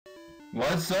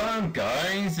What's up,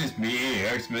 guys? It's me,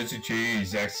 Mr.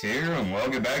 Cheese X here, and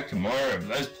welcome back to more of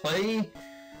Let's Play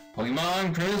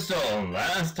Pokemon Crystal.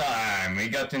 Last time we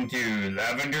got into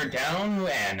Lavender Town,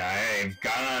 and I've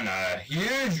gone on a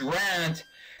huge rant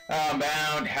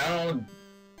about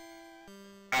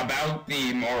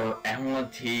the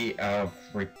morality of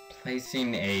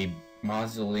replacing a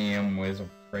mausoleum with a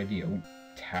radio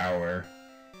tower.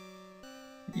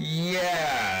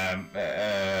 Yeah,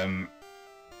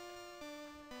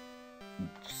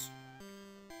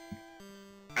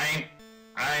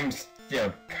 I'm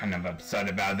still kind of upset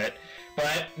about it,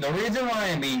 but the reason why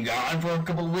I'm being gone for a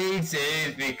couple weeks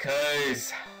is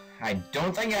because I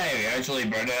don't think I actually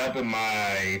brought it up in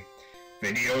my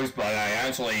videos, but I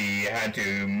actually had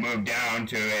to move down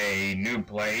to a new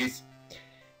place,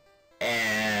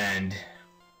 and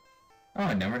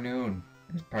I never knew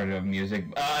this part of music.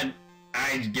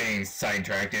 I'm getting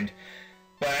sidetracked.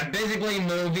 But basically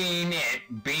moving,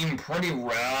 it being pretty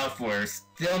rough. We're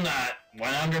still not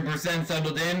 100%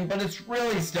 settled in, but it's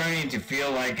really starting to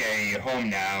feel like a home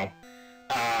now.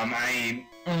 I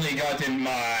only got in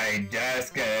my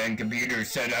desk and computer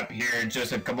set up here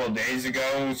just a couple of days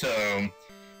ago, so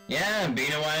yeah,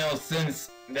 been a while since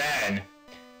then.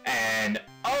 And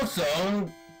also,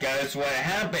 guess what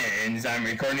happens? I'm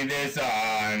recording this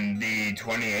on the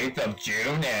 28th of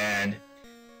June, and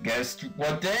guess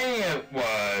what day it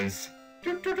was?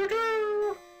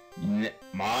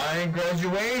 My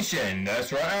graduation.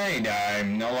 That's right.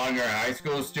 I'm no longer a high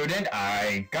school student.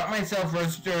 I got myself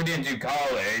registered into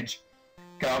college.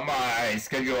 Got my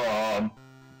schedule all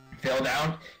filled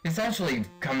out. It's actually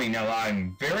coming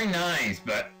along very nice.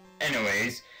 But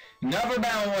anyways, enough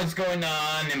about what's going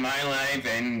on in my life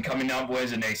and coming up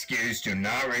with an excuse to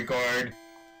not record.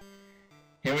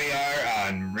 Here we are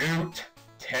on Route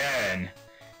 10.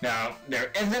 Now,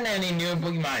 there isn't any new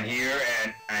Pokemon here,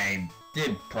 and I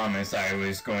did promise I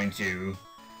was going to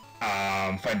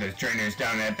fight the trainers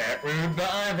down at that route, but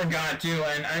I forgot to,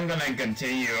 and I'm gonna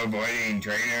continue avoiding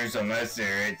trainers unless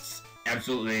it's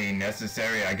absolutely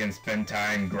necessary. I can spend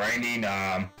time grinding.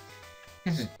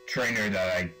 He's a trainer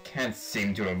that I can't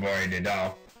seem to avoid at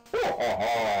all.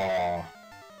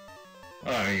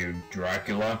 Are you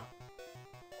Dracula?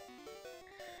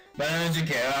 But as you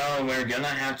can, we're gonna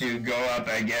have to go up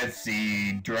against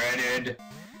the dreaded,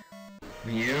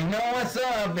 you know what's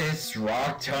up, it's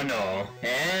Rock Tunnel.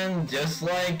 And just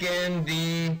like in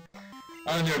the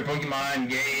other Pokemon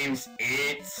games,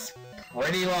 it's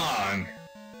pretty long.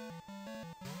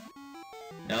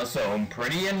 Also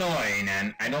pretty annoying,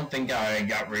 and I don't think I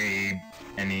got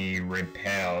any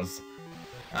repels.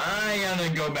 I gotta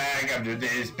go back after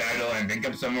this battle and pick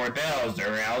up some more bells,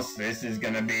 or else this is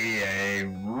gonna be a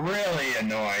really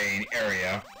annoying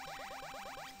area.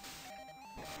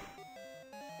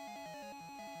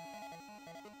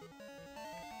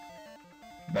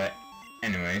 But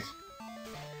anyways.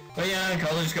 But yeah,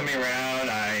 college coming around,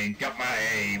 I got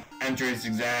my entrance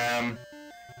exam,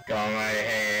 got my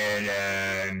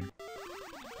head and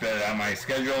filled out my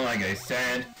schedule like I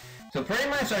said. So pretty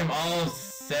much I'm all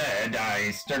said.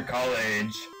 I start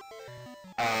college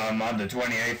on the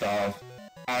 28th of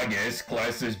August.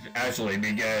 Classes actually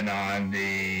begin on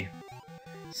the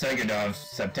 2nd of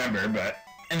September, but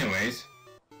anyways,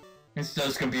 it's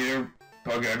just computer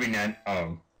programming and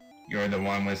you're the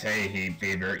one with hay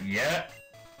fever. Yeah.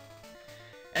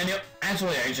 And yep,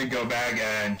 actually I should go back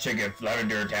and check if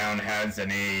Lavender Town has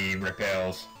any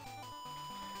repels.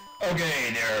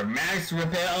 Okay, they're max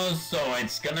repels, so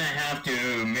it's gonna have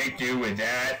to make do with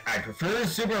that. I prefer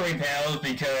super repels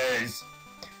because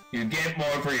you get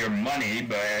more for your money,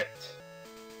 but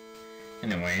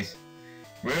anyways.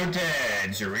 Route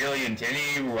 10, Cerulean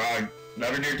Tinny, Rock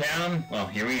Lavender Town. Well,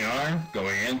 here we are,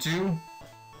 going into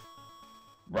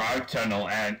Rock Tunnel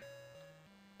and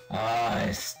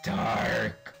it's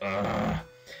dark. Well,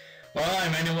 I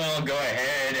might as well go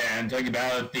ahead and talk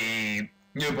about the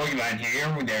new Pokemon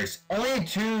here. There's only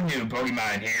 2 new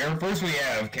Pokemon here. First we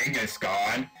have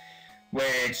Kangaskhan,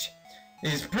 which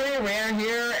is pretty rare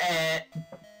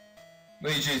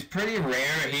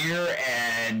here,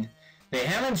 and they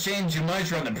haven't changed too much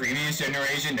from the previous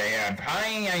generation. They have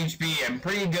high HP and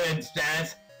pretty good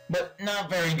stats, but not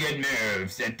very good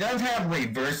moves. It does have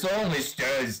Reversal, which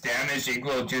does damage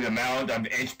equal to the amount of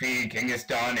HP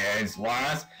Kangaskhan has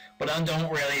lost, but I don't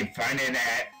really find it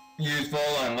useful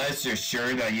unless you're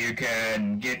sure that you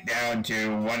can get down to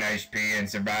 1 HP and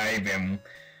survive, and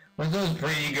with those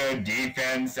pretty good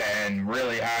defense and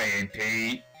really high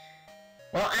AP.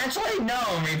 Well, actually no,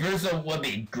 Reversal would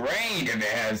be great if it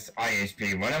has high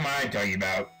HP. What am I talking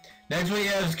about? Next we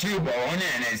have Cubone,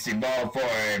 and it's evolved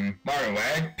form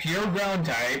Marowak, pure ground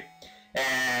type,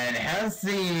 and has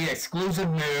the exclusive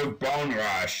move Bone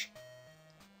Rush.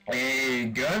 A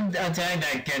good attack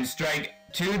that can strike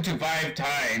 2 to 5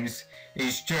 times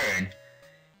each turn.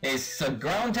 It's a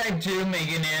ground type too,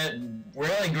 making it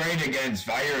really great against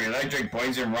fire, electric,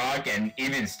 poison, rock, and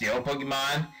even steel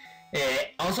Pokemon.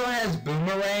 It also has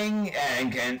Boomerang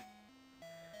and can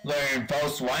learn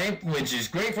False Swipe, which is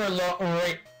great for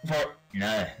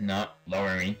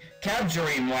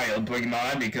capturing wild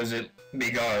Pokemon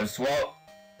well,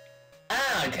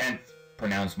 I can't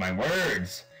pronounce my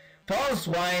words. False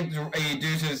Swipe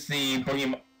reduces the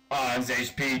Pokemon's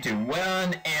HP to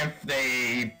 1 if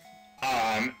they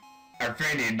are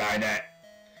fainted by that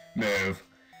move.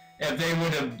 If they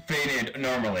would have fainted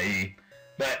normally.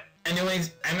 But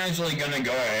anyways, I'm actually gonna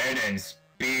go ahead and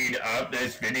speed up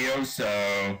this video,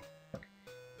 so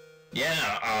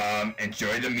yeah,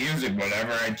 enjoy the music,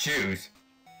 whatever I choose.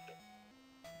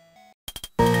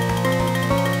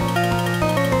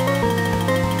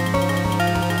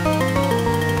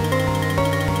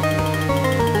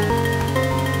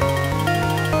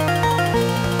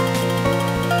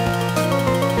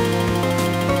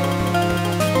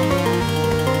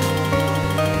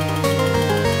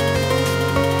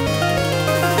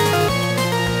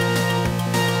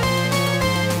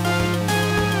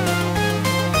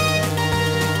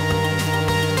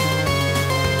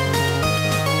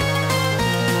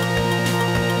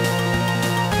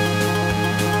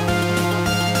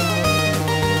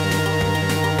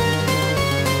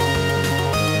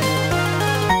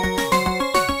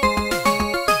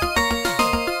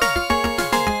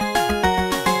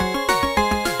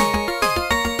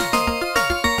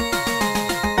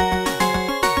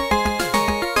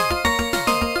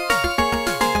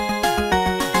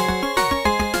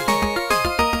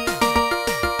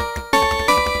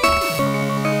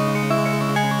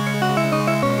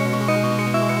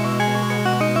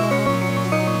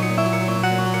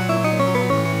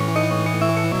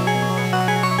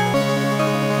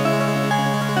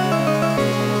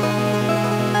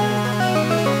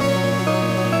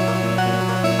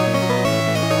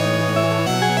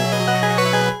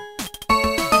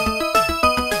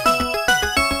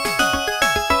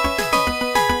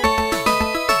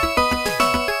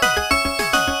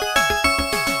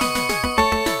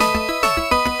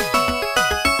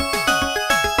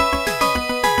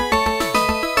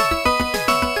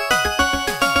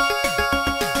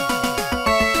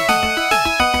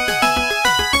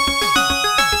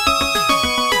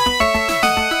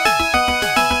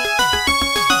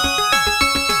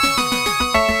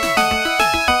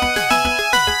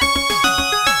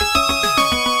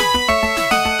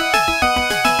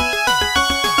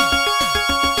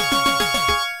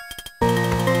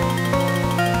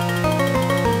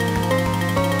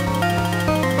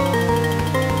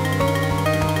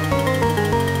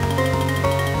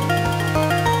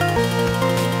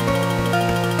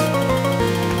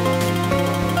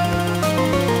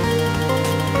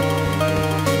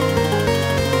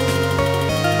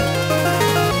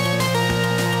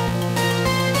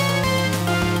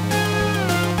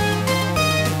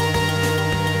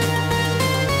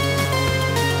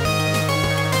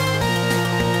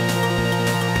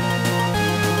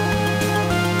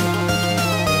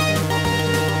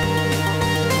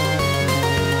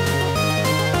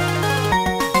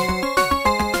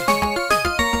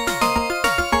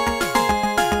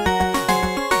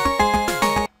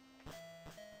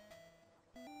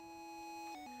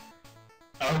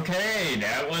 Okay,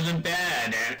 that wasn't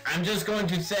bad, and I'm just going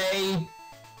to say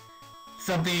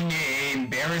something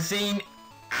embarrassing.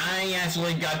 I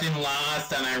actually got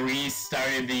lost and I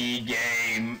restarted the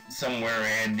game somewhere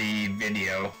in the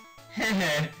video.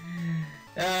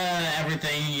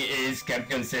 Everything is kept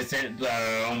consistent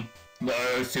though.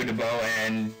 Low, suitable,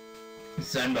 and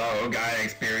Sunbow got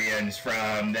experience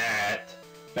from that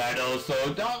battle,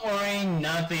 so don't worry,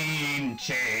 nothing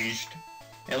changed.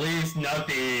 At least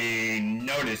nothing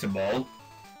noticeable.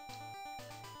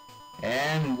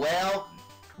 And well,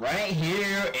 right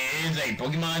here is a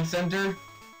Pokemon Center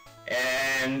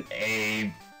and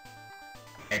a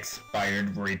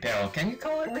expired repel. Can you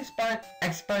call it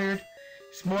expired?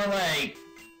 It's more like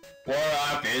wore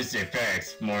off its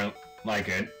effects, more like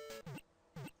it.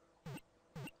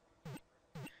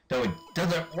 Though it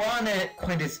doesn't run it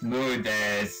quite as smooth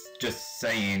as just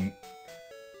saying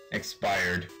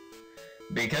expired.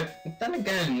 Because, then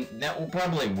again, that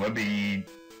probably would be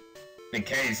the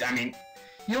case. I mean,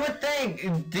 you would think,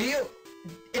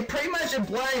 it pretty much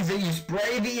implies that you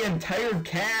spray the entire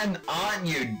can on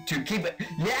you to keep it.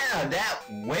 Yeah, that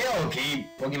will keep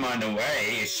Pokemon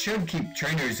away. It should keep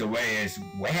trainers away as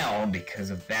well because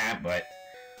of that, but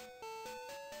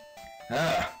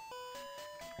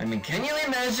I mean, can you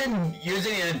imagine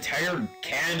using an entire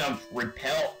can of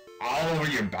repel all over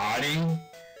your body?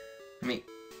 I mean,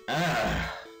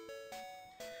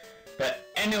 But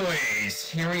anyways,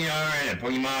 here we are at a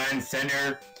Pokemon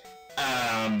Center.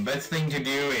 Best thing to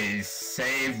do is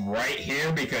save right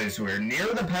here because we're near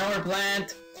the power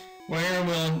plant, where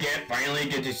we'll finally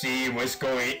get to see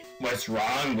what's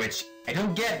wrong, which I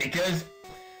don't get because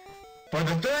for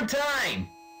the third time,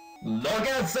 look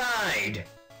outside.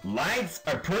 Lights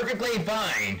are perfectly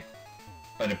fine,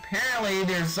 but apparently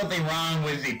there's something wrong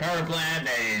with the power plant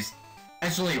that is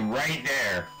actually right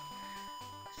there.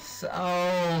 So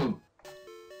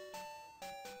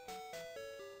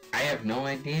I have no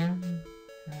idea.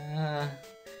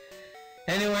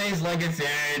 Anyways, like I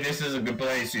said, this is a good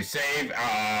place to save.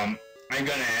 I'm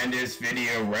gonna end this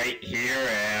video right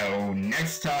here.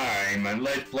 Next time on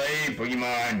Let's Play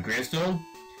Pokemon Crystal,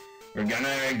 we're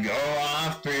gonna go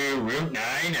off through Route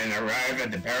 9 and arrive at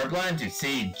the power plant to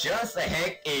see just the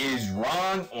heck is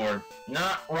wrong or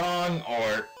not wrong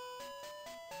or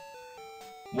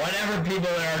whatever people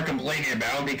are complaining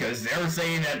about, because they're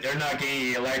saying that they're not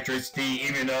getting electricity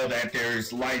even though that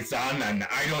there's lights on and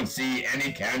I don't see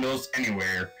any candles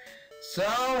anywhere.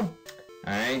 So,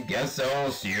 I guess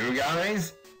I'll see you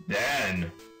guys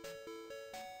then.